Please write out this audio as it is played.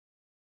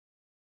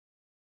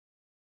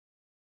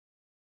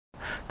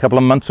a couple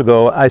of months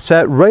ago, I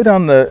sat right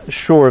on the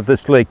shore of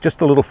this lake,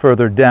 just a little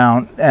further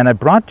down, and I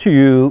brought to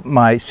you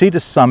my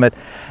Summit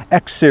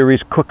X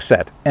Series cook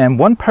set. And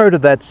one part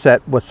of that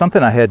set was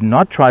something I had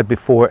not tried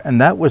before, and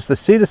that was the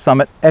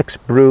Summit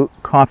X-Brew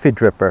Coffee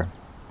Dripper.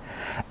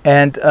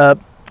 And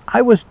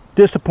I was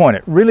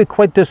disappointed, really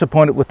quite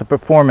disappointed with the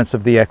performance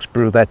of the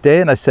X-Brew that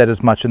day, and I said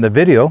as much in the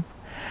video.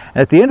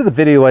 And at the end of the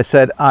video, I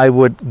said I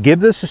would give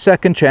this a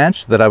second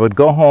chance, that I would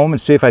go home and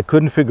see if I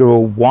couldn't figure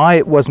out why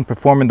it wasn't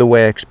performing the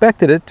way I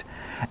expected it,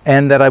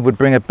 and that I would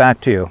bring it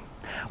back to you.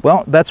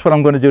 Well, that's what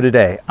I'm going to do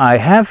today. I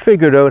have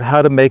figured out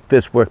how to make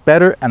this work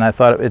better, and I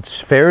thought it's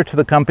fair to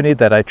the company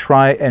that I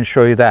try and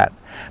show you that.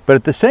 But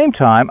at the same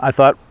time, I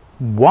thought,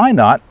 why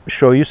not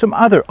show you some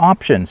other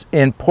options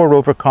in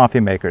pour-over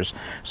coffee makers?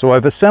 So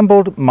I've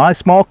assembled my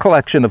small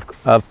collection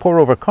of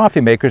pour-over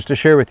coffee makers to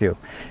share with you.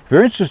 If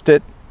you're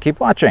interested, keep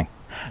watching.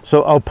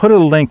 So I'll put a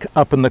link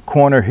up in the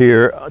corner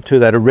here to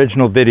that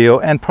original video,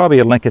 and probably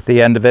a link at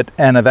the end of it.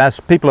 And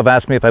people have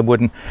asked me if I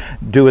wouldn't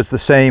do as the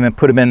same and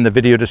put them in the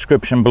video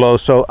description below.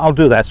 So I'll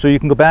do that. So you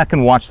can go back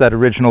and watch that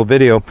original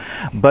video.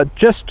 But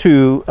just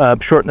to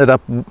shorten it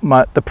up,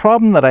 the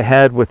problem that I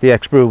had with the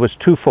X-Brew was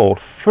twofold.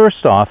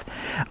 First off,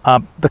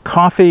 the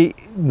coffee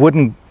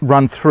wouldn't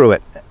run through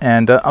it.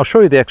 And I'll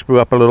show you the X-Brew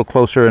up a little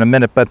closer in a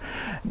minute, but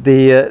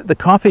the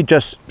coffee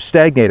just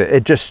stagnated.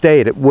 It just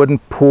stayed. It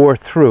wouldn't pour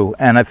through.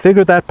 And I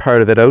figured that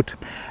part of it out.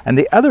 And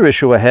the other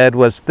issue I had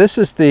was, this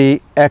is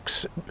the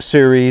X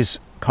Series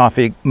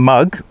coffee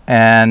mug,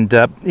 and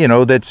you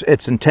know,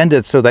 it's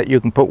intended so that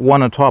you can put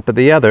one on top of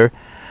the other,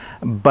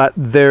 but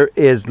there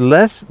is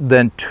less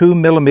than 2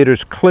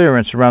 millimeters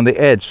clearance around the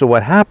edge. So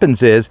what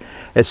happens is,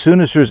 as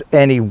soon as there's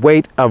any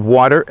weight of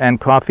water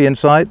and coffee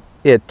inside,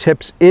 it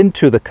tips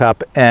into the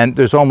cup, and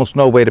there's almost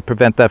no way to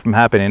prevent that from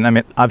happening. I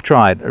mean,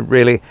 I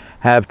really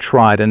have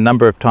tried a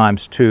number of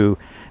times to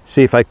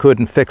see if I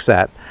couldn't fix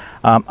that.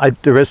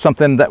 There is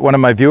something that one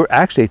of my viewers,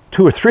 actually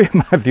 2 or 3 of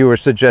my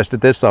viewers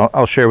suggested this.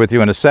 I'll share with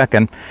you in a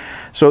second.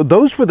 So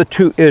those were the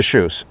two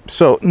issues.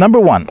 So number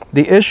one,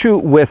 the issue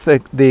with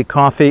the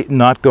coffee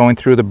not going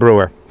through the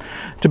brewer.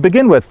 To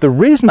begin with, the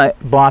reason I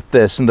bought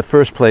this in the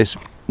first place,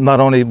 not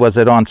only was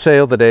it on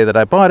sale the day that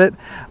I bought it,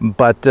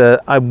 but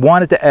I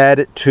wanted to add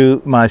it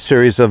to my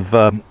series of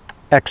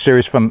X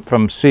series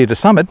from Sea to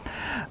Summit.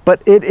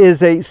 But it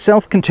is a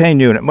self-contained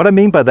unit. What I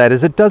mean by that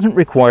is it doesn't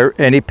require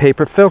any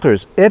paper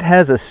filters. It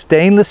has a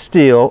stainless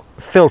steel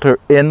filter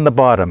in the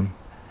bottom.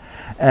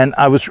 And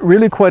I was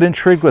really quite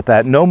intrigued with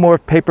that. No more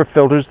paper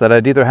filters that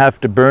I'd either have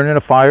to burn in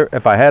a fire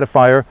if I had a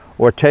fire,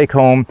 or take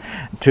home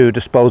to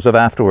dispose of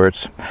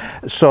afterwards.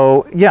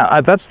 So yeah,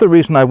 that's the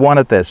reason I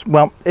wanted this.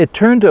 Well, it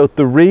turned out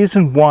the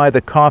reason why the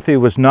coffee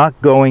was not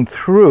going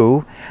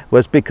through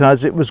was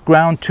because it was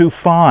ground too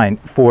fine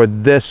for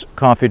this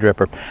coffee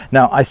dripper.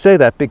 Now, I say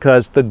that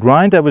because the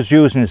grind I was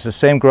using is the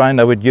same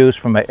grind I would use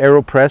for my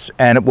AeroPress,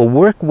 and it will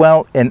work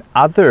well in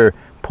other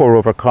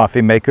pour-over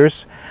coffee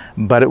makers,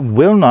 but it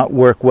will not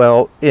work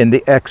well in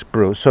the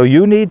X-Brew. So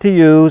you need to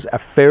use a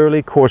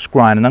fairly coarse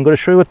grind, and I'm going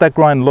to show you what that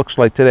grind looks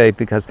like today,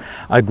 because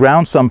I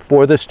ground some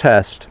for this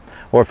test,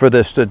 or for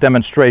this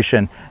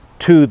demonstration,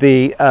 to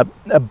the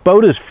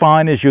about as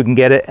fine as you can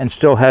get it and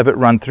still have it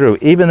run through.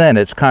 Even then,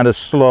 it's kind of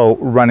slow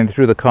running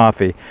through the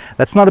coffee.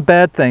 That's not a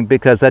bad thing,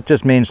 because that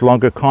just means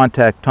longer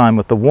contact time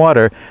with the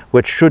water,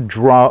 which should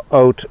draw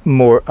out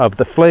more of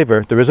the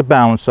flavor. There is a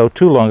balance, so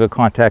too long a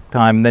contact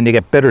time, and then you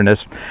get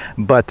bitterness,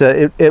 but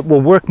it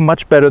will work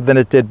much better than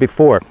it did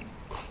before.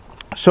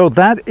 So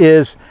that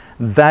is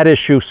that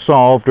issue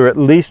solved, or at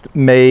least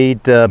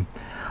made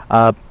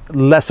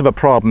less of a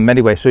problem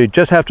anyway. So you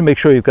just have to make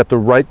sure you've got the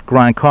right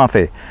grind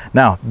coffee.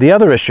 Now, the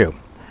other issue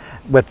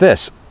with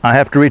this, I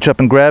have to reach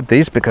up and grab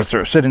these because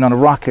they're sitting on a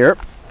rock here.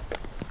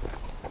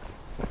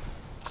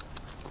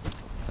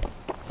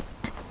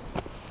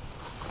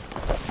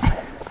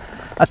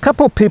 A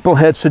couple people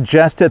had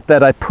suggested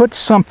that I put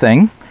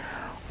something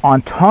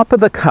on top of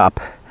the cup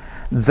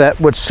that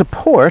would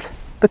support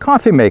the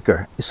coffee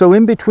maker, so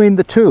in between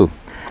the two.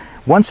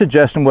 One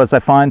suggestion was I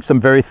find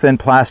some very thin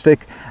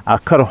plastic, I'll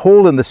cut a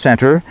hole in the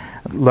center,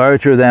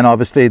 larger than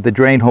obviously the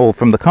drain hole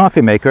from the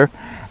coffee maker,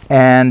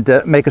 and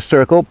make a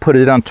circle, put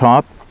it on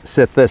top,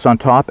 sit this on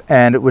top,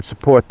 and it would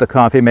support the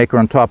coffee maker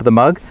on top of the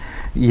mug.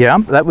 Yeah,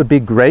 that would be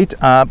great.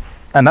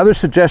 Another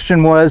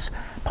suggestion was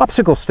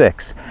popsicle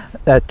sticks,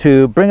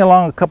 to bring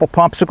along a couple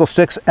popsicle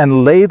sticks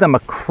and lay them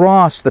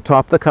across the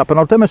top of the cup, and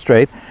I'll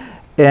demonstrate.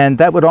 And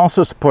that would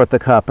also support the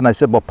cup. And I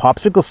said, well,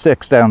 popsicle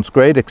sticks sounds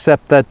great,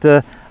 except that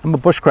I'm a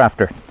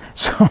bushcrafter.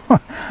 So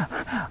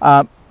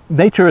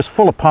nature is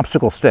full of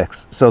popsicle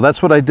sticks. So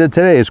that's what I did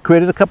today, is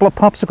created a couple of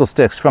popsicle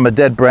sticks from a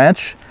dead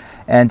branch,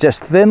 and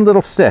just thin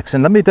little sticks.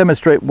 And let me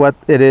demonstrate what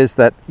it is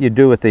that you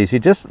do with these. You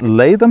just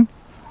lay them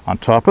on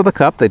top of the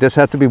cup. They just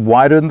have to be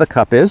wider than the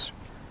cup is,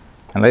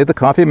 and lay the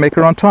coffee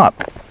maker on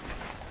top.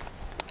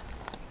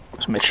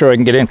 Let's make sure I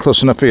can get in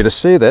close enough for you to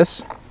see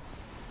this.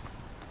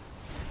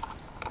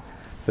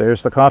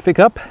 There's the coffee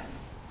cup.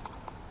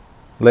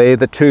 Lay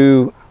the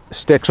two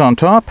sticks on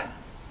top.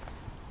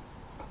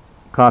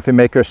 Coffee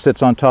maker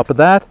sits on top of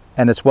that,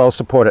 and it's well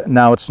supported.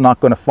 Now it's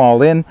not going to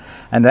fall in,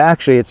 and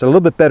actually it's a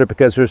little bit better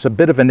because there's a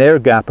bit of an air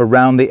gap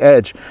around the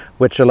edge,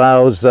 which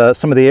allows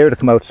some of the air to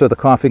come out so the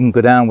coffee can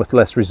go down with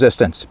less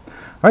resistance.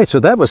 All right, so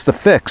that was the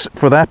fix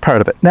for that part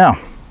of it. Now,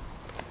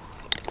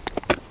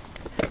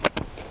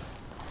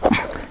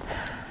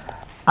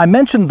 I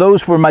mentioned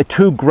those were my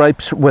 2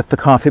 gripes with the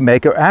coffee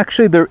maker.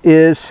 Actually, there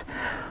is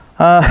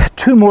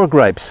 2 more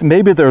gripes.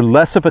 Maybe they're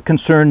less of a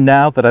concern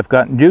now that I've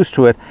gotten used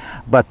to it,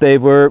 but they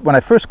were, when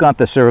I first got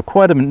this, they were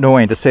quite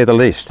annoying to say the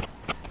least.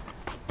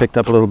 Picked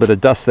up a little bit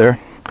of dust there.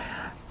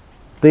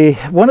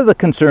 One of the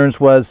concerns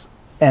was,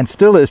 and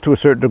still is to a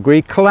certain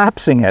degree,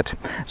 collapsing it.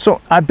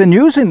 So I've been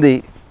using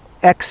the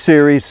X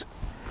Series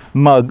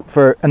mug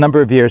for a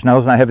number of years now,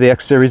 and I have the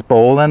X Series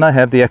bowl and I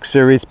have the X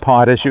Series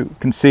pot, as you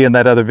can see in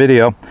that other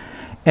video.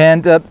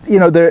 And you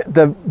know,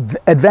 the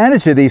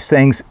advantage of these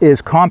things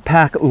is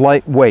compact,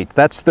 lightweight.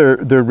 That's their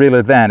real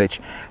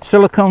advantage.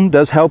 Silicone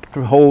does help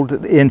to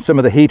hold in some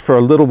of the heat for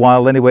a little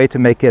while anyway, to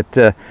make it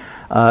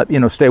you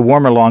know, stay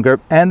warmer longer.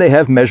 And they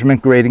have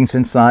measurement gratings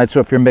inside, so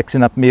if you're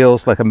mixing up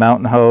meals like a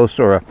Mountain House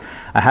or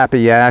a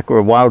Happy Yak or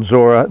a Wild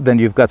Zora, then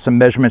you've got some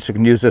measurements. You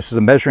can use this as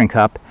a measuring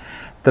cup.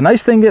 The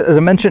nice thing, as I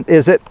mentioned,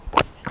 is it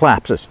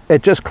collapses.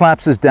 It just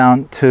collapses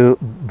down to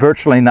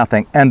virtually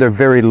nothing, and they're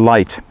very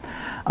light.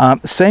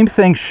 Same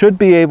thing should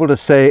be able to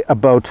say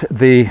about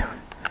the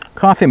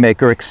coffee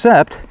maker,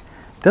 except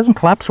it doesn't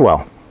collapse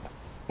well.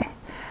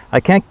 I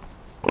can't,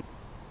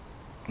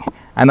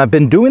 and I've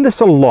been doing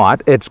this a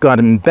lot. It's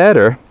gotten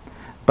better,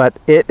 but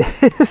it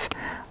is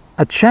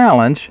a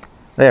challenge.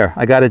 There,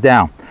 I got it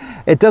down.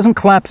 It doesn't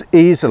collapse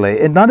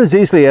easily, and not as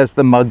easily as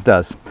the mug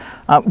does.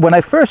 When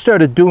I first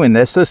started doing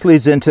this, this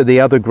leads into the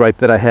other gripe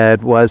that I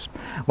had, was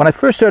when I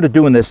first started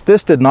doing this,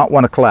 this did not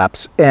want to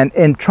collapse, and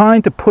in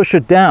trying to push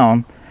it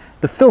down,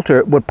 the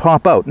filter would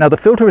pop out. Now the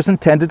filter is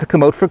intended to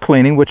come out for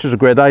cleaning, which is a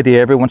great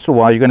idea. Every once in a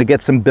while you're going to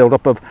get some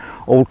buildup of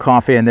old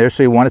coffee in there,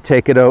 so you want to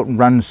take it out and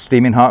run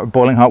steaming hot,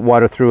 boiling hot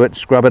water through it,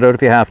 scrub it out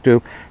if you have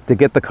to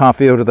get the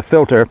coffee out of the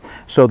filter.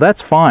 So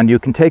that's fine. You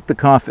can take the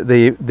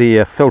coffee,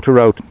 the filter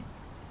out.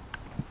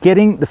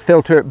 Getting the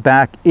filter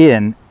back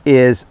in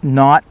is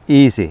not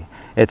easy.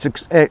 It's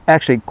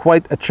actually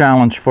quite a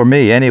challenge for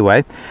me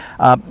anyway.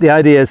 The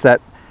idea is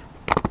that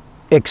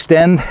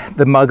extend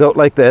the mug out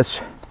like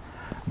this,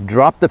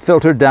 drop the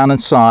filter down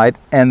inside,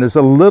 and there's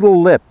a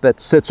little lip that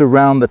sits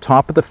around the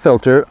top of the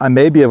filter. I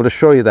may be able to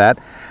show you that.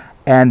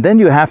 And then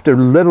you have to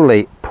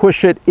literally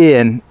push it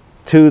in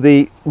to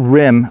the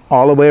rim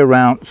all the way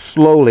around,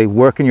 slowly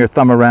working your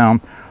thumb around,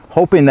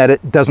 hoping that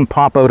it doesn't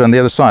pop out on the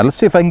other side. Let's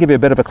see if I can give you a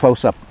bit of a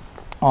close-up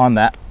on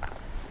that.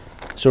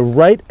 So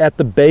right at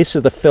the base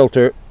of the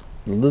filter,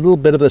 a little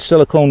bit of the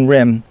silicone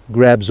rim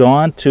grabs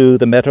onto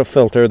the metal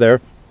filter there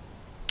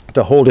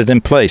to hold it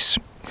in place.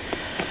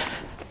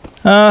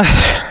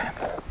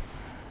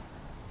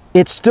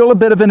 It's still a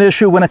bit of an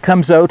issue when it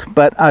comes out,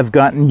 but I've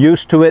gotten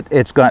used to it.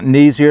 It's gotten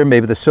easier.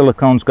 Maybe the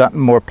silicone's gotten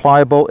more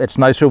pliable. It's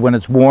nicer when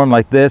it's warm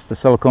like this. The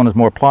silicone is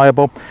more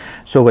pliable,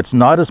 so it's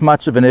not as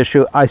much of an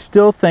issue. I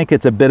still think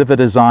it's a bit of a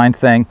design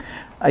thing.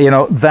 You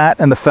know, that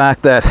and the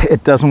fact that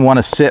it doesn't want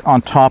to sit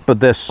on top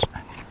of this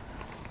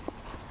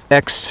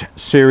X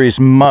Series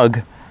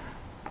mug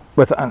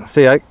with,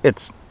 see,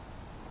 it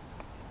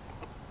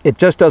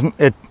just doesn't,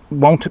 it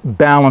won't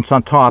balance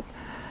on top.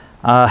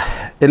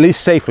 At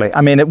least safely.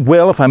 I mean, it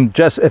will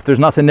if there's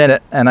nothing in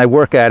it and I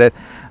work at it,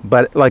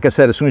 but like I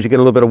said, as soon as you get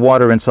a little bit of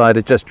water inside,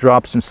 it just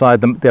drops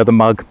inside the other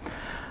mug.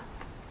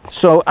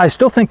 So I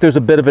still think there's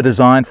a bit of a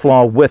design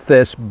flaw with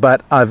this,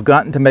 but I've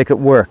gotten to make it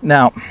work.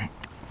 Now,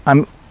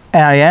 I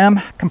am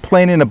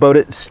complaining about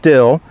it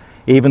still,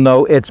 even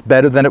though it's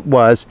better than it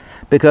was,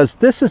 because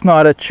this is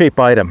not a cheap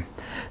item.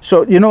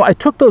 So, you know, I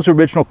took those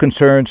original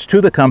concerns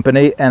to the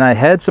company, and I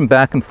had some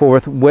back and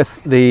forth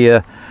with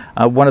the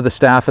one of the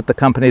staff at the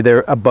company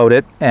there about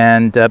it.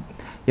 And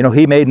you know,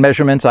 he made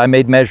measurements, I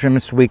made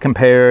measurements, we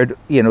compared.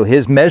 You know,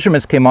 his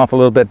measurements came off a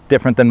little bit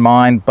different than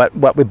mine, but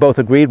what we both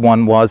agreed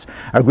on was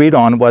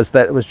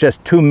that it was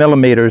just 2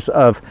 millimeters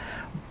of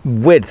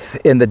width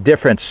in the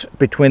difference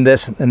between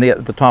this and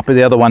the top of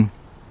the other one.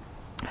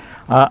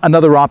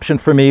 Another option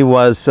for me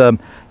was,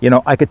 you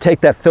know, I could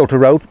take that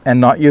filter out and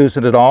not use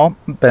it at all.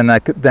 Then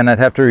I'd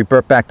have to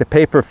revert back to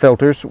paper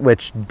filters,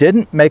 which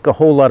didn't make a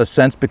whole lot of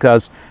sense,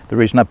 because the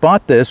reason I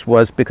bought this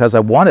was because I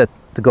wanted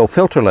to go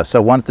filterless. I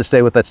wanted to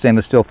stay with that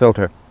stainless steel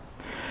filter.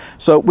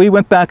 So we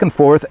went back and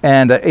forth,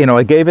 and you know,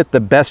 I gave it the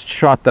best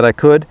shot that I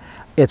could.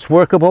 It's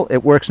workable.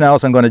 It works now,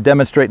 as I'm going to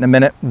demonstrate in a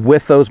minute,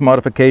 with those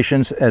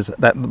modifications, as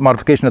that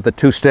modification of the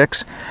 2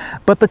 sticks.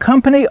 But the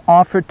company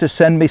offered to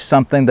send me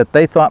something that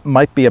they thought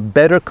might be a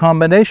better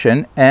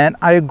combination, and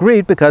I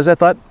agreed because I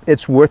thought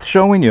it's worth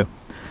showing you.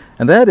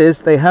 And that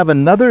is, they have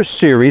another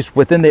series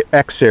within the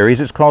X series.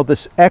 It's called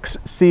this X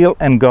Seal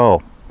and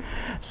Go.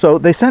 So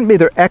they sent me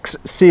their X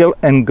Seal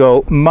and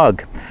Go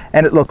mug,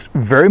 and it looks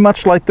very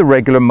much like the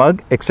regular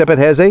mug, except it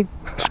has a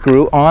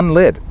screw-on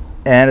lid.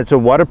 And it's a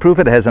waterproof.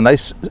 It has a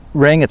nice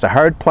ring. It's a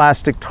hard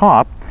plastic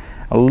top,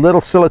 a little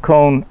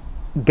silicone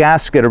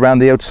gasket around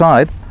the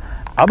outside.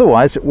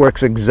 Otherwise, it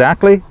works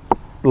exactly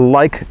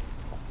like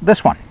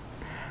this one.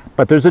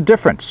 But there's a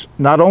difference.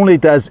 Not only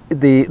does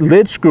the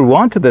lid screw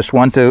onto this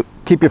one to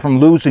keep you from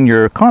losing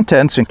your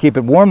contents and keep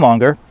it warm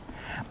longer,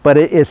 but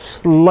it is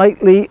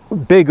slightly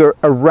bigger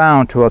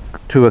around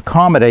to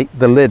accommodate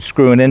the lid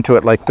screwing into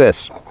it like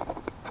this.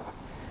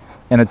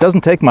 And it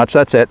doesn't take much,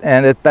 that's it.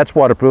 And that's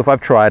waterproof,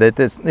 I've tried it.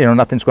 It's, you know,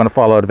 nothing's going to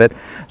fall out of it.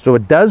 So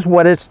it does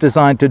what it's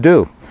designed to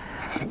do.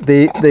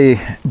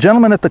 The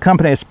gentleman at the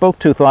company I spoke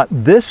to thought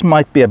this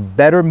might be a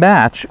better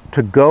match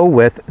to go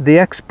with the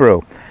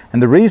X-Brew.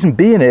 And the reason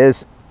being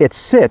is it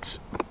sits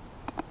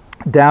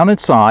down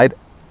inside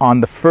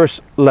on the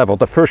first level,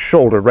 the first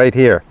shoulder right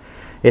here.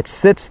 It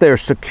sits there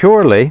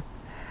securely,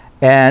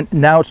 and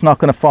now it's not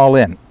going to fall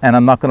in, and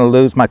I'm not going to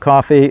lose my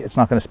coffee. It's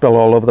not going to spill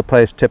all over the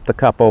place, tip the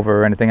cup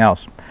over, or anything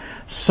else.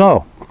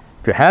 So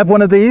if you have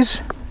one of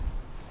these,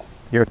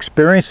 you're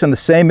experiencing the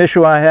same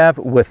issue I have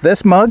with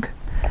this mug.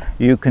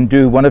 You can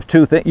do one of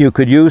two things. You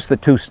could use the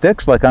 2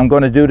 sticks like I'm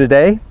going to do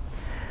today.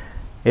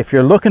 If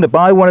you're looking to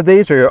buy one of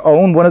these or you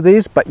own one of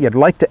these, but you'd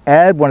like to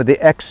add one of the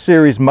X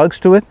series mugs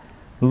to it,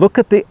 look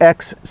at the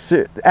X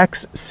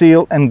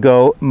Seal and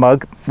Go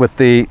mug with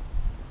the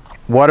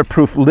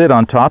waterproof lid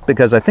on top,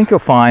 because I think you'll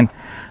find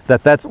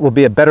that that will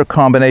be a better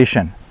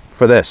combination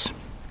for this.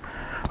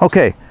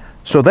 Okay,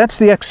 so that's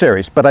the X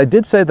series, but I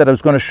did say that I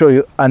was going to show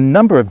you a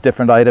number of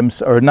different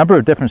items or a number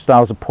of different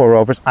styles of pour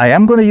overs. I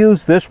am going to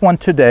use this one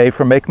today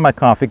for making my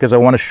coffee because I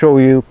want to show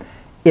you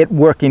it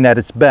working at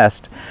its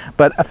best,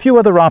 but a few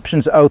other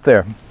options out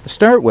there to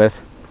start with.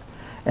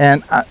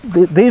 And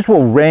these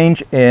will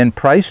range in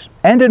price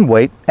and in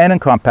weight and in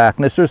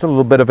compactness. There's a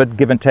little bit of a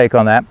give and take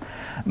on that.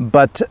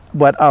 But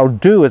what I'll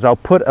do is I'll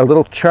put a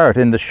little chart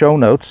in the show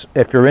notes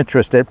if you're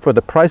interested for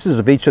the prices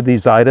of each of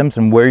these items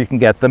and where you can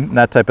get them,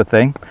 that type of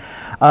thing.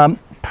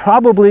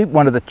 Probably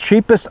one of the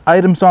cheapest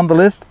items on the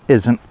list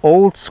is an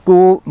old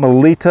school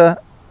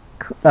Melita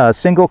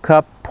single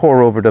cup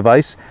pour over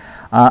device.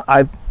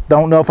 I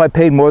don't know if I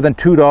paid more than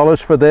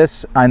 $2 for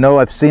this. I know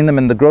I've seen them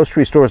in the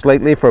grocery stores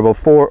lately for about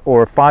 $4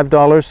 or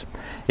 $5.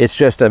 It's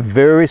just a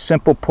very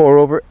simple pour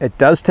over. It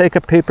does take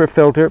a paper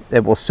filter.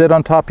 It will sit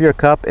on top of your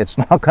cup. It's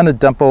not going to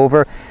dump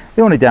over.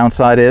 The only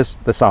downside is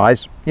the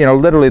size. You know,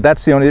 literally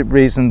that's the only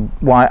reason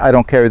why I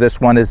don't carry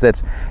this one, is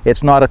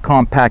it's not a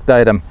compact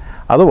item.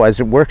 Otherwise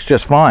it works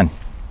just fine.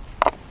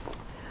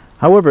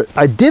 However,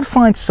 I did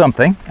find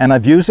something, and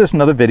I've used this in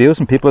other videos,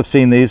 and people have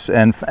seen these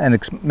and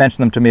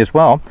mentioned them to me as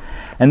well.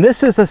 And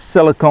this is a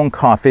silicone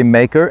coffee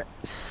maker,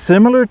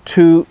 similar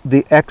to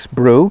the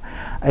X-Brew,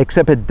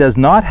 except it does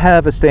not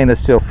have a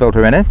stainless steel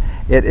filter in it.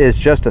 It is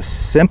just a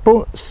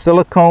simple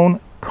silicone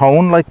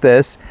cone like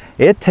this.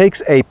 It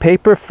takes a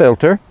paper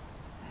filter.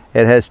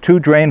 It has 2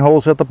 drain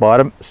holes at the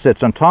bottom,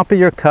 sits on top of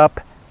your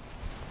cup,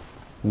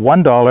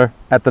 $1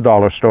 at the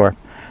dollar store.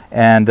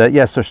 And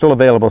yes, they're still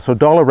available. So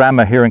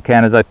Dolarama here in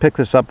Canada, I picked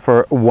this up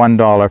for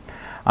 $1.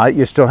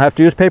 You still have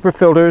to use paper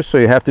filters, so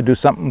you have to do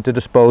something to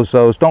dispose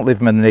those. Don't leave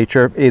them in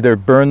nature. Either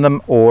burn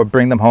them or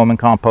bring them home and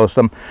compost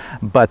them.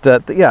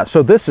 But yeah,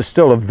 so this is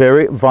still a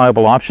very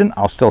viable option.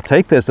 I'll still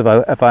take this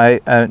if I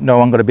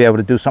know I'm going to be able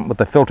to do something with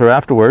the filter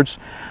afterwards.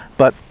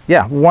 But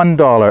yeah,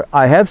 $1.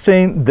 I have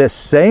seen this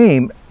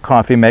same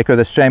coffee maker,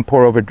 the same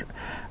pour over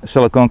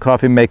silicone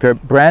coffee maker,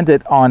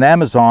 branded on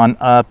Amazon.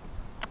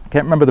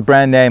 Can't remember the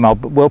brand name.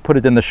 We'll put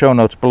it in the show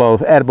notes below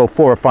at about $4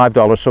 or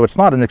 $5, so it's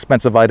not an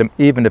expensive item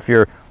even if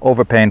you're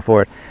overpaying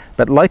for it.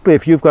 But likely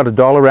if you've got a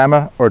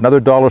Dolarama or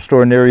another dollar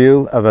store near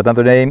you of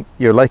another name,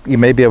 you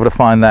may be able to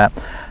find that.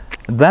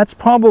 That's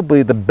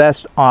probably the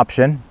best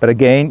option, but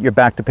again, you're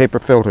back to paper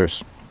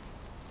filters.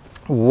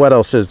 What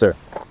else is there?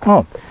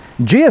 Oh,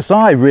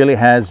 GSI really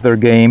has their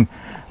game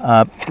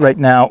right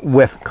now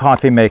with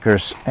coffee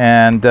makers,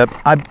 and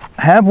I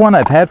have one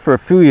I've had for a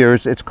few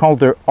years. It's called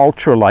their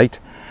Ultralight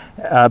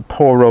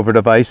pour over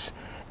device,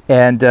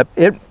 and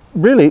it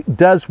really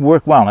does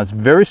work well. And it's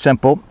very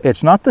simple.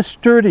 It's not the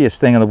sturdiest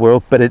thing in the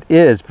world, but it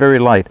is very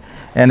light,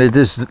 and it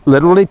is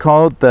literally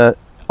called the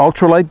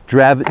Ultralight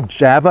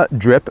Java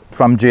Drip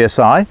from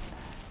GSI,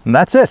 and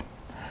that's it.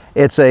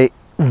 It's a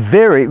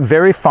very,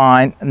 very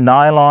fine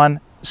nylon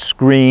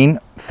screen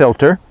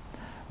filter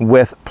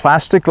with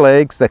plastic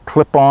legs that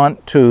clip on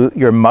to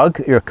your mug,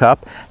 your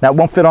cup. Now it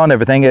won't fit on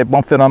everything. It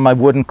won't fit on my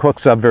wooden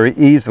cooktop very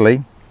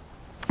easily.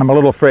 I'm a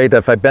little afraid that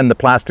if I bend the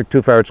plastic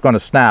too far, it's going to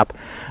snap,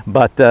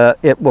 but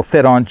it will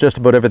fit on just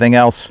about everything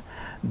else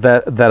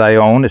that I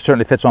own. It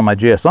certainly fits on my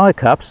GSI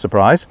cup,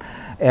 surprise,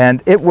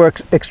 and it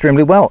works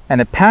extremely well.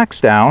 And it packs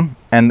down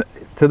and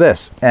to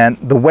this, and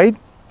the weight,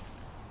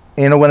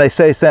 you know, when they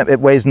say it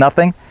weighs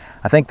nothing,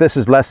 I think this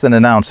is less than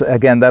an ounce.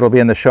 Again, that'll be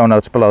in the show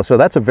notes below. So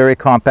that's a very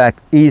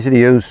compact, easy to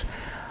use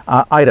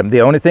item.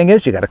 The only thing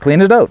is you got to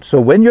clean it out. So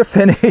when you're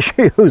finished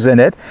using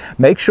it,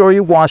 make sure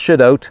you wash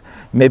it out.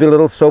 Maybe a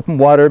little soap and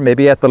water,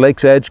 maybe at the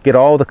lake's edge, get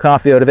all the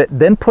coffee out of it.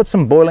 Then put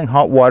some boiling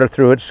hot water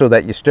through it so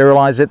that you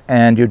sterilize it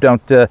and you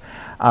don't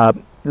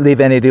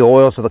leave any of the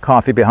oils of the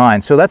coffee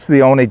behind. So that's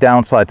the only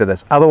downside to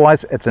this.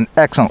 Otherwise, it's an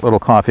excellent little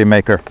coffee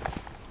maker.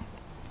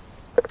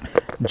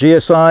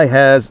 GSI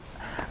has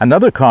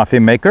another coffee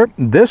maker.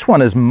 This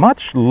one is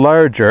much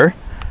larger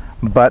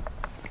but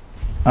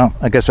oh,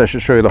 I guess I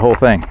should show you the whole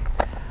thing.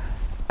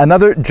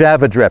 Another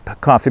Java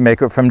Drip coffee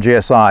maker from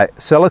GSI.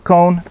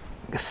 Silicone,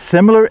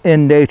 similar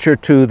in nature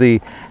to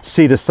the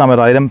Cedar Summit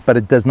item, but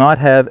it does not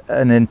have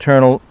an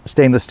internal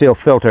stainless steel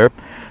filter.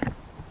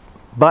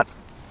 But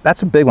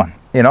that's a big one.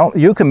 You know,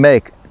 you can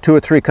make 2 or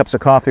 3 cups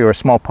of coffee or a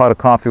small pot of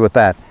coffee with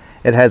that.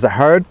 It has a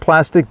hard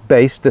plastic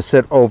base to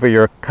sit over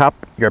your cup,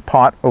 your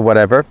pot, or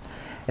whatever.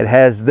 It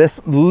has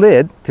this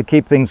lid to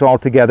keep things all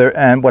together,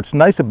 and what's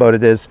nice about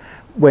it is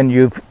when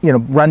you've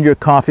run your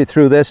coffee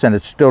through this and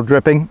it's still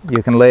dripping,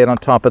 you can lay it on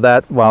top of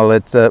that while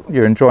it's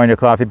you're enjoying your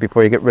coffee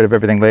before you get rid of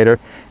everything later.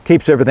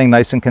 Keeps everything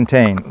nice and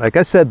contained. Like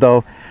I said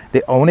though,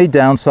 the only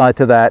downside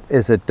to that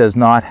is it does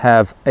not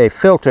have a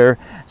filter,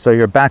 so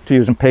you're back to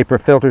using paper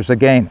filters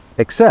again,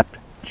 except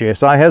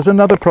GSI has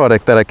another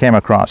product that I came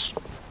across.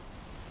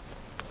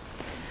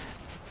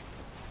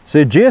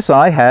 So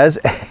GSI has,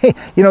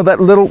 you know, that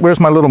little, where's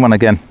my little one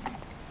again?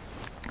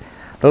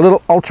 The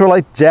little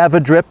ultralight Java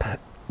Drip,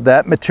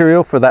 that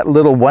material for that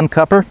little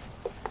 1-cupper.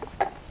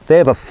 They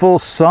have a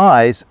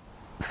full-size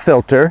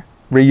filter,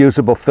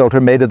 reusable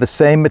filter made of the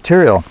same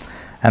material.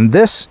 And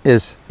this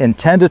is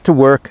intended to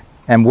work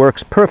and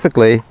works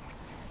perfectly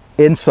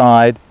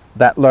inside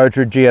that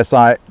larger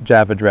GSI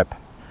Java Drip.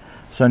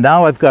 So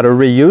now I've got a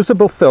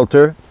reusable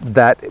filter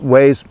that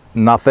weighs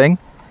nothing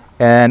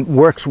and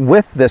works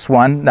with this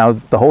one. Now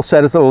the whole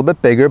set is a little bit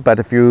bigger, but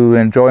if you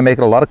enjoy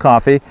making a lot of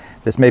coffee,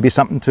 this may be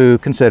something to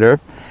consider.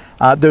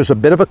 There's a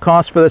bit of a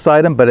cost for this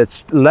item, but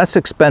it's less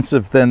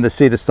expensive than the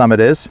Cedar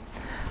Summit is.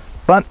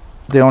 But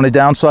the only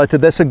downside to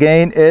this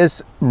again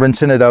is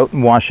rinsing it out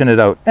and washing it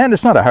out. And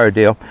it's not a hard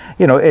deal.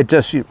 You know, it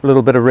just a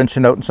little bit of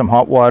rinsing out in some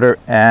hot water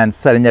and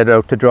setting it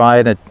out to dry.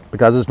 And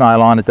because it's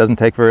nylon, it doesn't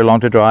take very long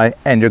to dry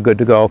and you're good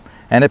to go.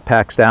 And it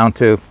packs down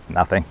to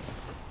nothing.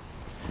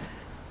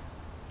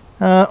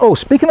 Oh,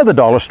 speaking of the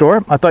dollar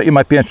store, I thought you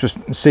might be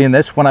interested in seeing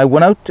this. When I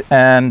went out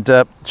and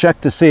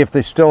checked to see if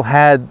they still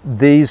had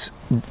these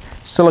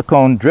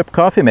silicone drip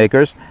coffee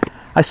makers,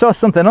 I saw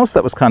something else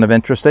that was kind of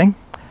interesting.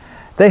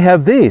 They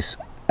have these,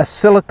 a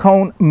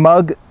silicone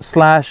mug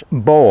 /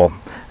 bowl.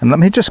 And let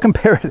me just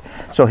compare it.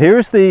 So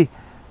here's the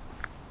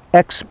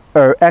X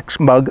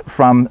mug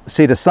from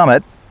Cedar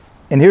Summit,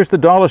 and here's the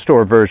dollar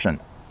store version.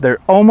 They're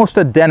almost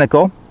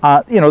identical.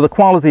 You know, the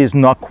quality is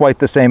not quite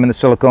the same in the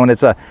silicone.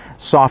 It's a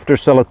softer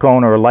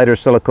silicone or a lighter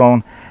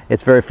silicone.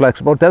 It's very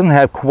flexible. It doesn't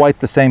have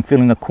quite the same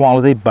feeling of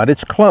quality, but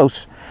it's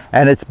close,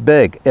 and it's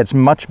big. It's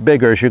much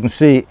bigger, as you can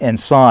see, in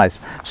size.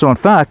 So in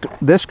fact,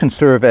 this can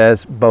serve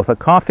as both a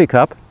coffee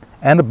cup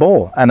and a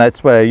bowl, and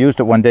that's why I used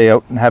it one day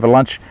out and have a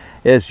lunch,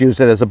 is use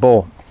it as a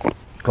bowl.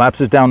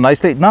 Collapses down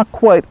nicely. Not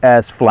quite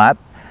as flat,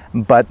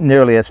 but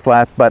nearly as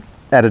flat, but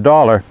at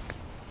 $1,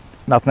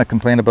 nothing to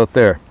complain about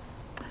there.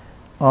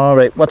 All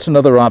right, what's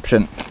another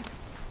option?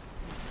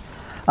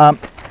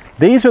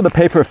 These are the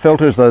paper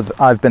filters that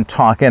I've been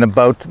talking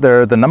about.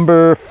 They're the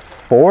number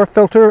 4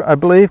 filter, I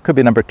believe. Could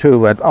be number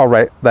 2. I'll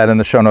write that in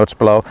the show notes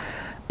below.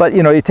 But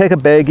you know, you take a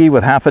baggie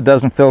with half a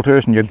dozen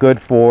filters and you're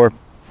good for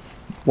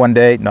one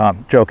day. No,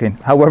 I'm joking.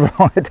 However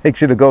long it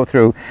takes you to go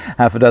through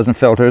half a dozen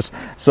filters.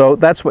 So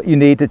that's what you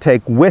need to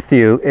take with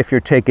you if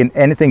you're taking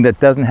anything that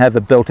doesn't have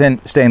a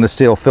built-in stainless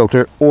steel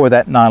filter or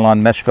that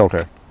nylon mesh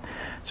filter.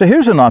 So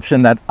here's an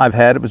option that I've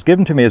had. It was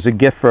given to me as a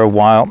gift for a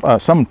while,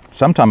 some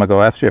time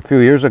ago, actually a few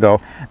years ago.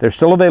 They're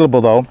still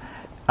available though.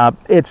 I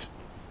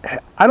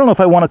don't know if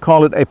I want to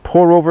call it a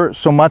pour over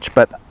so much,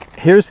 but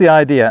here's the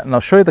idea, and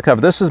I'll show you the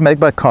cover. This is made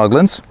by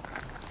Coghlan's,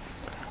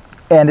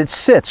 and it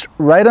sits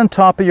right on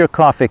top of your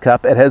coffee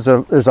cup. It has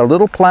there's a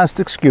little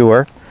plastic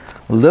skewer,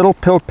 little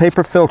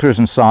paper filters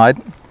inside.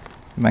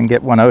 If I can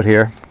get one out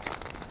here.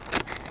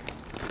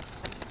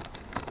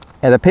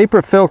 And the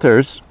paper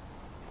filters,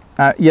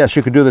 yes,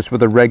 you could do this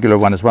with a regular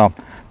one as well.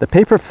 The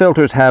paper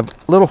filters have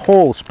little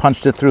holes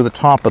punched through the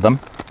top of them.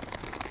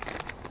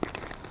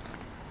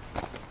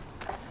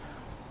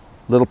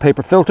 Little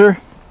paper filter,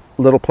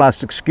 little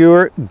plastic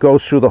skewer,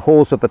 goes through the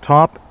holes at the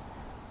top.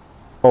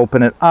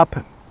 Open it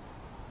up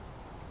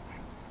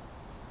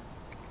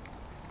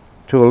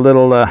to a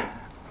little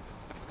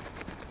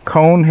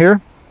cone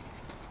here,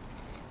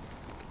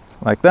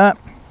 like that.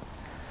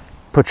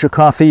 Put your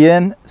coffee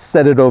in,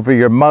 set it over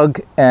your mug,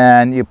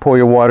 and you pour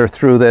your water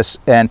through this,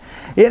 and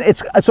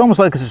it's almost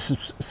like a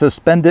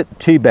suspended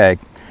tea bag.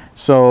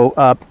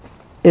 So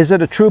is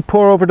it a true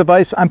pour over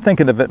device? I'm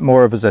thinking of it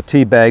more of as a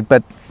tea bag,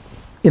 but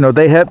you know,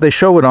 they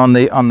show it on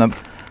the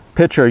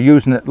picture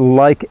using it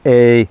like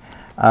a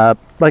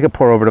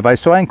pour over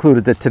device. So I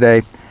included it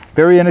today.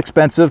 Very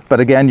inexpensive,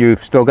 but again, you've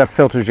still got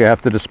filters you have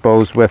to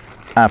dispose with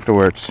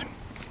afterwards.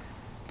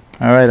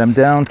 All right, I'm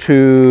down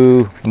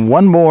to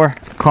one more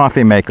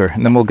coffee maker,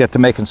 and then we'll get to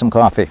making some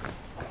coffee.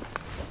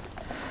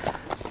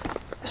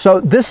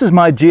 So this is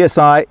my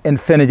GSI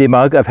Infinity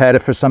mug. I've had it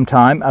for some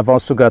time. I've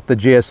also got the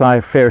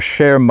GSI Fair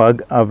Share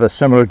mug of a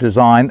similar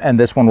design, and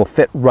this one will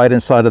fit right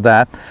inside of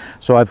that.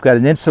 So I've got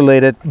an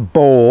insulated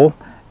bowl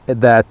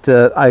that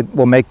I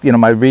will make, you know,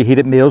 my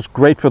reheated meals.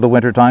 Great for the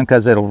winter time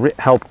because it'll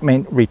help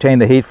retain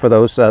the heat for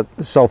those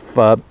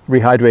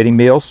self-rehydrating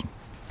meals.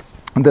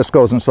 And this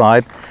goes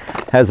inside,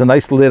 has a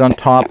nice lid on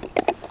top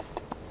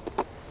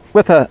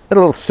with a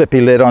little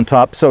sippy lid on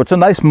top. So it's a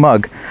nice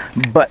mug,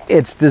 but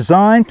it's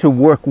designed to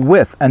work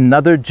with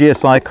another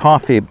GSI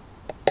coffee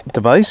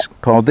device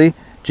called the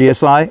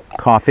GSI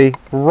Coffee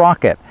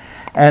Rocket.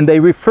 And they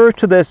refer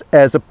to this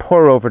as a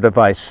pour-over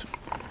device.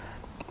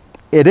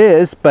 It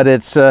is, but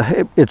it's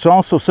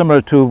also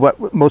similar to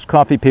what most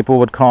coffee people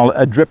would call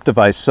a drip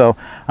device. So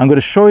I'm going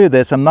to show you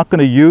this. I'm not going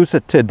to use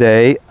it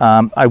today.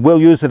 I will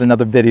use it in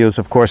other videos,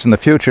 of course, in the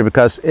future,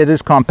 because it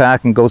is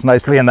compact and goes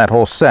nicely in that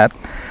whole set.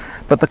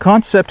 But the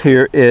concept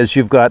here is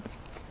you've got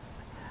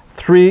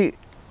 3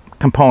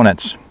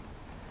 components.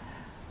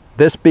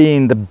 This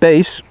being the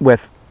base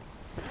with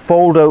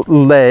fold-out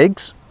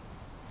legs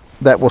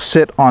that will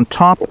sit on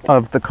top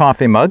of the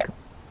coffee mug,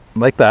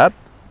 like that.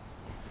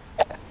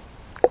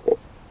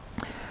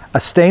 A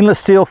stainless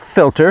steel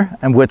filter,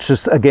 and which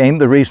is again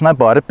the reason I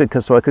bought it,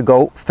 because so I could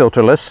go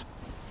filterless.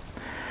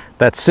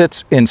 That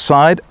sits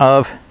inside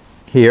of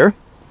here.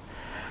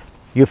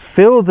 You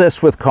fill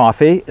this with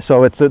coffee,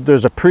 so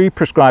there's a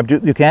pre-prescribed,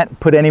 you can't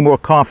put any more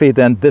coffee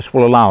than this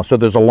will allow. So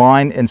there's a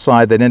line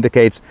inside that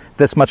indicates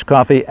this much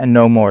coffee and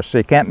no more. So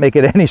you can't make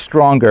it any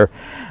stronger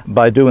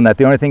by doing that.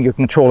 The only thing you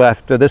control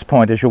after this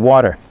point is your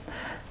water.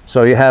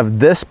 So you have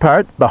this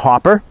part, the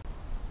hopper,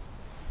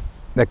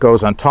 that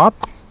goes on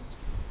top.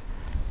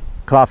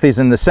 Coffee's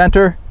in the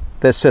center.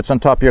 This sits on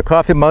top of your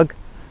coffee mug.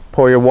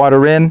 Pour your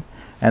water in,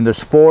 and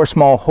there's 4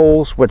 small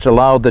holes which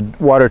allow the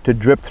water to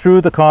drip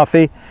through the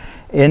coffee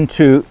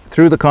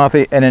through the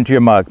coffee and into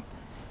your mug.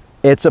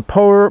 It's a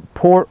pour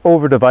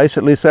over device,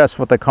 at least that's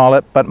what they call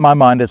it, but in my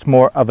mind it's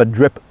more of a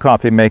drip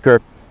coffee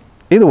maker.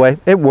 Either way,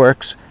 it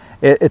works.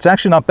 It's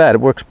actually not bad.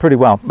 It works pretty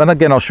well. But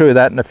again, I'll show you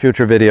that in a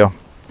future video.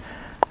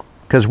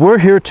 Because we're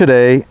here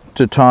today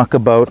to talk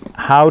about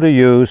how to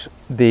use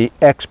the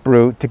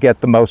X-Brew to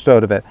get the most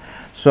out of it.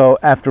 So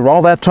after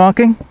all that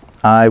talking,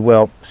 I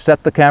will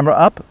set the camera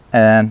up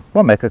and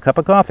we'll make a cup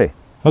of coffee.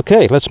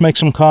 Okay, let's make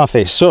some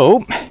coffee.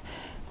 So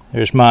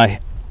there's my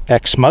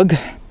X mug.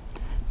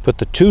 Put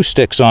the 2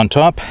 sticks on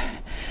top.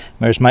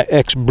 There's my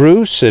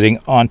X-Brew sitting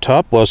on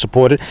top, well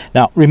supported.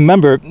 Now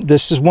remember,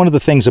 this is one of the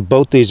things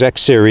about these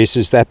X series,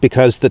 is that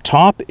because the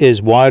top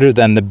is wider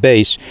than the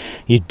base,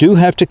 you do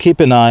have to keep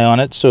an eye on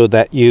it so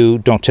that you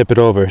don't tip it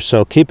over.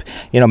 So keep,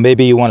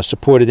 maybe you want to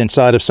support it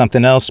inside of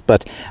something else,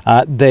 but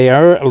they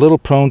are a little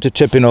prone to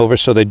tipping over,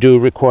 so they do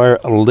require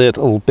a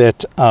little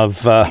bit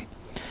of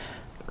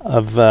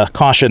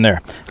caution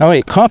there. All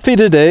right, coffee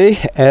today,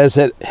 as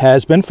it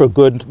has been for a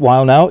good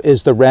while now,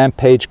 is the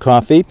Rampage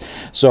coffee.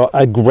 So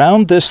I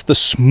ground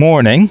this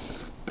morning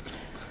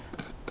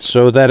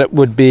so that it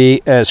would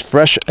be as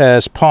fresh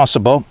as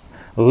possible.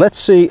 Let's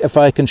see if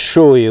I can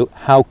show you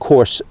how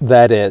coarse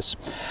that is.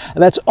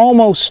 That's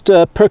almost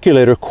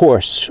percolator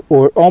coarse,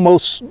 or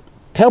almost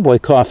cowboy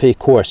coffee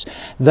coarse.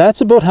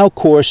 That's about how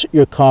coarse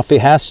your coffee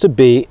has to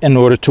be in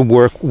order to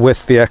work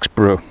with the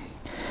X-Brew.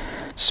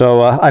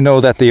 So I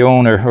know that the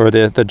owner, or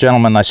the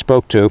gentleman I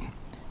spoke to,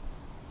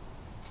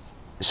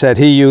 said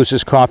he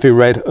uses coffee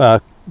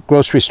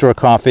grocery store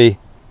coffee.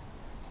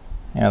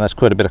 Yeah, that's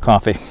quite a bit of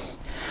coffee.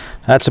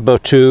 That's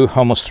about 2,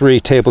 almost 3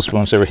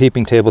 tablespoons. There were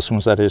heaping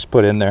tablespoons that I just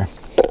put in there.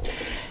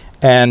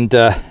 And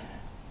kind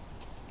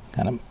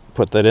of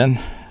put that in,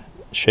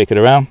 shake it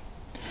around.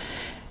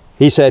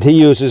 He said he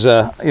uses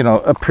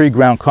a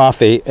pre-ground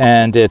coffee,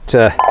 and it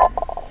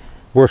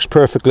works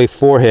perfectly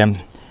for him.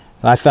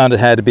 I found it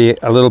had to be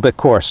a little bit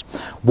coarse.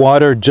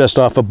 Water just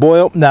off a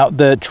boil. Now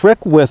the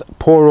trick with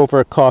pour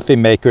over coffee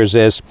makers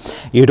is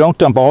you don't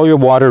dump all your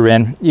water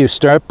in. You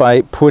start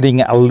by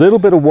putting a little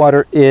bit of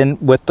water in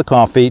with the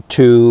coffee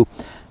to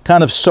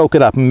kind of soak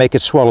it up and make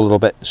it swell a little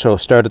bit. So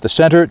start at the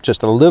center,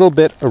 just a little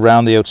bit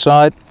around the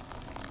outside.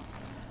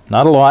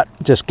 Not a lot,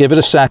 just give it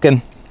a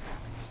second.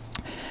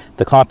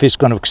 The coffee is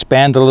going to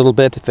expand a little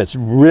bit. If it's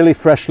really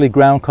freshly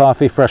ground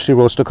coffee, freshly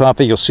roasted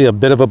coffee, you'll see a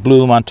bit of a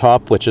bloom on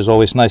top, which is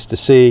always nice to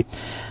see.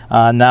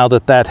 Now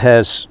that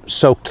has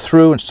soaked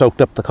through and soaked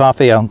up the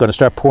coffee, I'm going to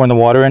start pouring the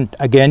water in.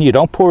 Again, you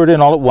don't pour it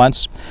in all at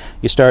once.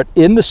 You start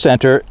in the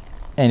center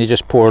and you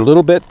just pour a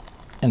little bit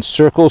in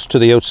circles to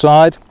the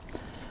outside.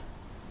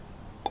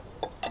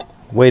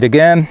 Wait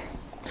again.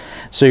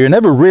 So you're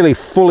never really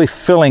fully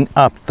filling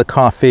up the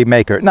coffee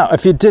maker. Now,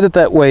 if you did it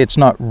that way, it's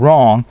not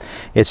wrong.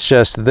 It's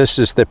just this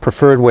is the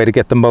preferred way to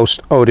get the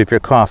most out of your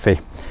coffee.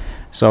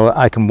 So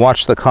I can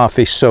watch the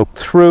coffee soak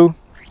through.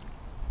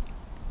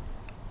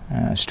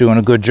 It's doing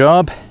a good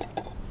job.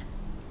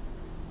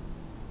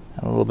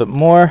 A little bit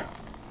more.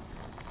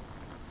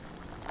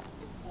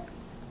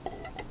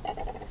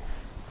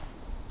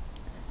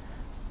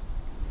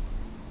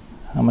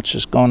 How much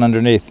is going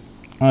underneath?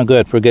 Oh,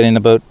 good. We're getting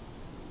about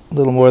a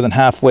little more than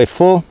halfway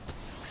full.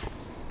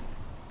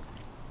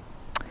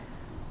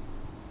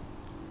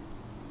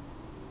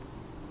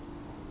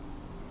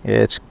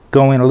 It's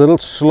going a little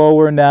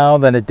slower now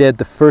than it did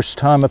the first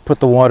time I put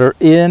the water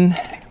in,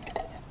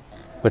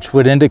 which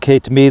would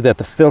indicate to me that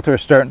the filter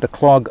is starting to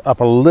clog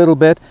up a little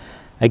bit.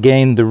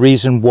 Again, the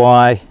reason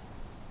why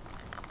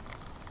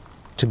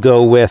to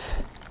go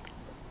with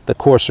the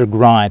coarser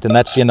grind. And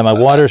that's the end of my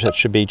water. That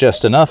should be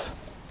just enough.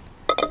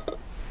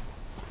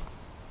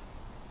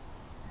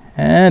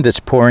 And it's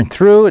pouring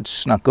through.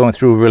 It's not going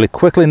through really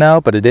quickly now,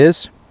 but it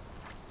is.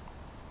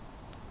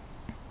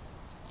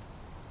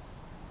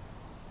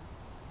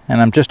 And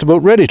I'm just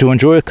about ready to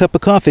enjoy a cup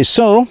of coffee.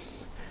 So,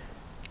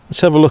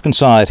 let's have a look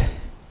inside.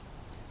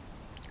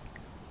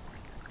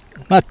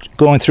 Not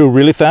going through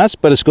really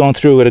fast, but it's going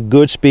through at a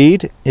good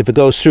speed. If it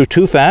goes through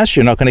too fast,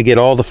 you're not going to get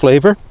all the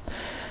flavor.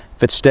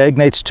 If it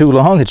stagnates too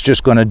long, it's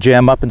just going to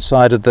jam up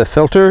inside of the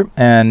filter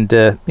and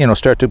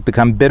start to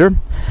become bitter.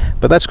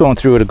 But that's going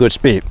through at a good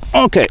speed.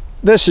 Okay,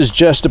 this is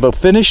just about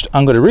finished.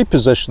 I'm going to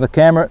reposition the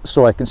camera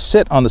so I can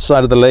sit on the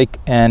side of the lake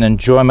and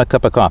enjoy my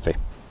cup of coffee.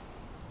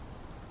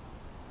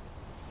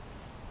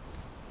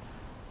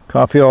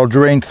 Coffee all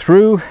drained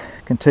through.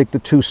 I can take the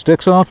 2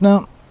 sticks off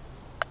now.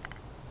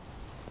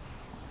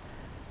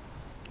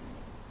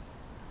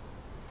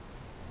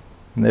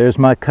 And there's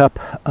my cup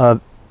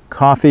of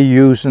coffee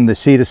using the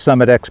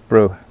Summit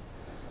X-Brew.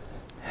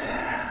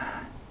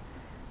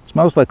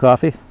 Smells like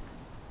coffee.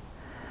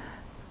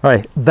 All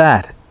right,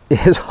 that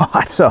is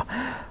hot. So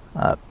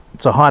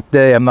it's a hot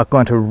day. I'm not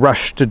going to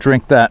rush to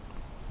drink that.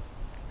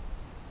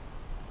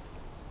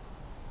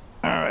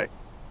 All right.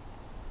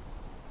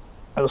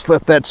 I'll just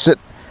let that sit.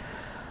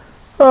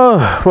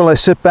 Oh, well, I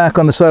sit back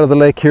on the side of the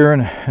lake here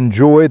and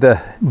enjoy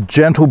the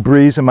gentle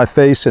breeze in my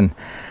face and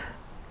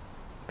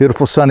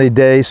beautiful sunny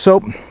day.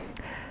 So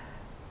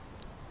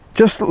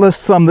just let's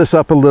sum this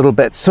up a little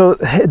bit. So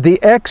the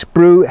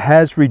X-Brew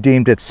has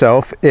redeemed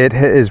itself. It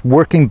is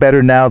working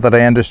better now that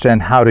I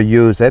understand how to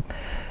use it.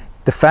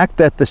 The fact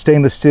that the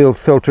stainless steel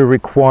filter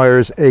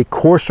requires a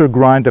coarser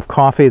grind of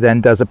coffee than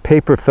does a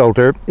paper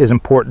filter is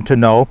important to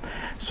know.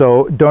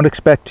 So don't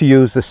expect to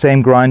use the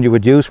same grind you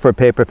would use for a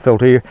paper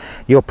filter.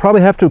 You'll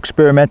probably have to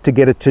experiment to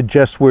get it to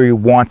just where you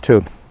want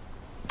to.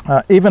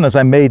 Even as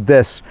I made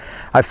this,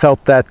 I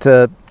felt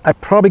that I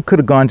probably could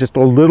have gone just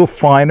a little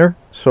finer.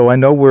 So I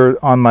know we're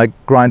on my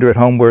grinder at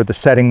home where the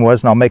setting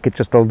was, and I'll make it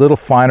just a little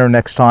finer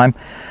next time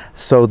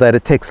so that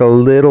it takes a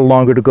little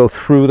longer to go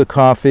through the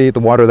coffee, the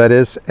water that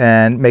is,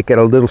 and make it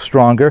a little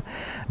stronger.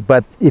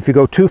 But if you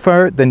go too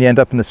far, then you end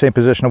up in the same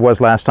position it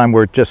was last time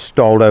where it just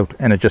stalled out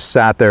and it just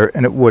sat there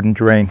and it wouldn't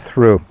drain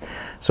through.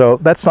 So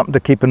that's something to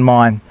keep in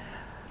mind.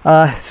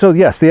 So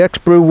yes, the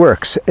X-Brew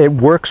works. It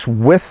works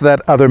with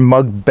that other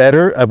mug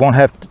better. I don't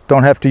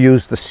have to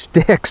use the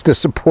sticks to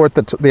support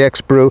the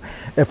X-Brew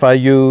if I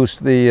use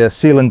the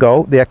Seal and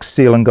Go, the X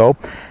Seal and Go.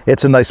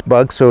 It's a nice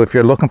mug, so if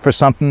you're looking for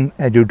something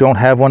and you don't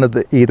have one of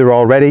either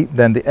already,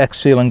 then the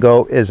X Seal and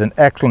Go is an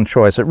excellent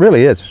choice. It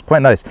really is. It's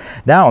quite nice.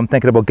 Now I'm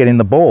thinking about getting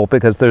the bowl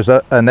because there's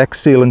an X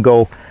Seal and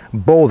Go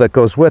bowl that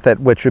goes with it,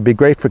 which would be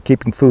great for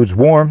keeping foods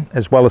warm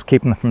as well as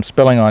keeping them from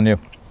spilling on you.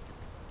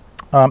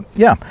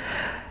 Yeah.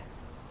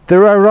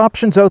 There are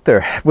options out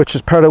there, which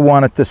is part I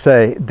wanted to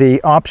say.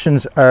 The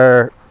options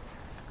are,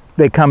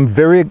 they come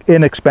very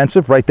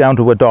inexpensive, right down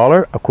to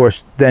 $1. Of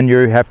course, then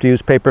you have to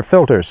use paper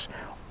filters,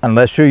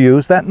 unless you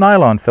use that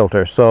nylon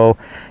filter. So,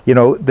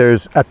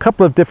 there's a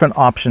couple of different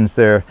options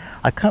there.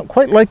 I can't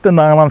quite like the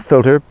nylon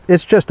filter.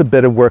 It's just a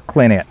bit of work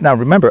cleaning it. Now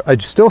remember, I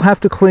still have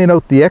to clean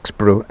out the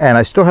X-Brew, and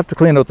I still have to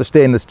clean out the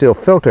stainless steel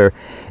filter.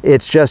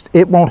 It's just,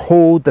 it won't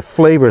hold the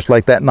flavors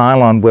like that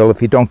nylon will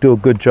if you don't do a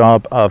good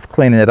job of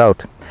cleaning it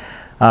out.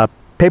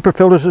 Paper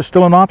filters are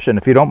still an option.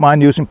 If you don't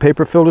mind using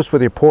paper filters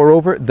with your pour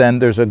over, then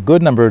there's a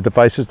good number of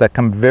devices that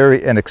come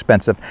very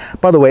inexpensive.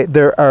 By the way,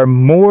 there are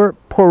more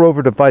pour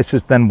over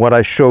devices than what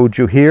I showed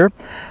you here.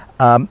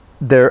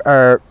 There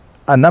are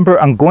a number.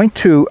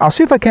 I'll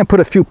see if I can't put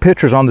a few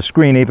pictures on the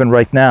screen even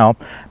right now,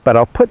 but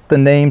I'll put the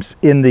names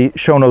in the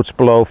show notes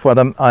below for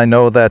them. I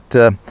know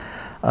that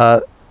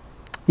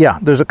yeah,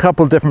 there's a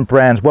couple different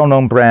brands,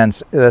 well-known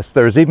brands.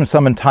 There's even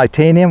some in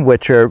titanium,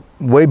 which are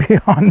way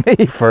beyond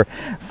me for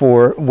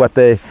what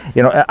they,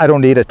 I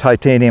don't need a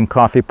titanium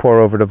coffee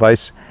pour-over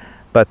device,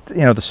 but,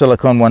 the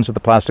silicone ones or the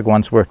plastic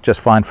ones work just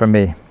fine for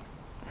me.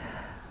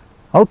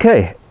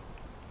 Okay,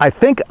 I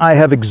think I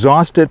have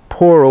exhausted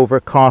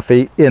pour-over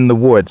coffee in the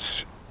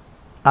woods.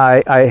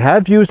 I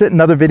have used it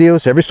in other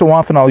videos. Every so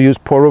often I'll use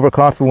pour-over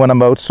coffee when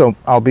I'm out, so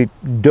I'll be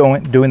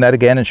doing that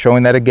again and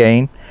showing that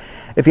again.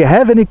 If you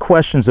have any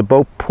questions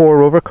about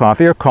pour-over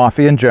coffee or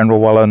coffee in general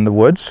while in the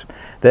woods,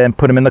 then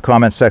put them in the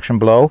comments section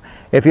below.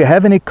 If you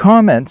have any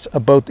comments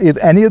about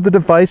any of the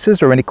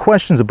devices or any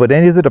questions about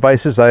any of the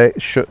devices I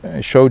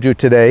showed you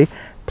today,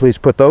 please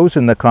put those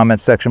in the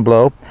comments section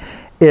below.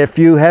 If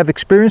you have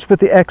experience with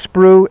the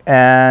X-Brew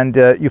and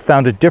you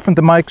found it different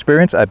than my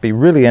experience, I'd be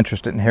really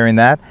interested in hearing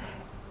that.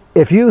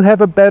 If you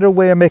have a better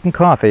way of making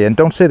coffee, and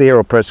don't say the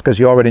AeroPress because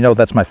you already know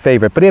that's my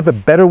favorite, but if you have a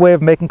better way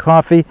of making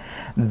coffee,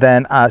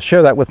 then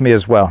share that with me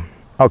as well.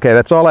 Okay,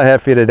 that's all I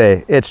have for you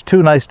today. It's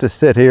too nice to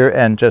sit here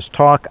and just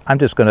talk. I'm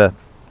just going to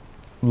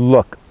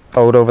look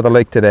out over the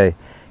lake today.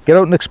 Get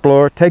out and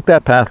explore. Take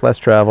that path less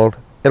traveled.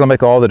 It'll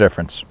make all the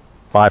difference.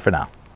 Bye for now.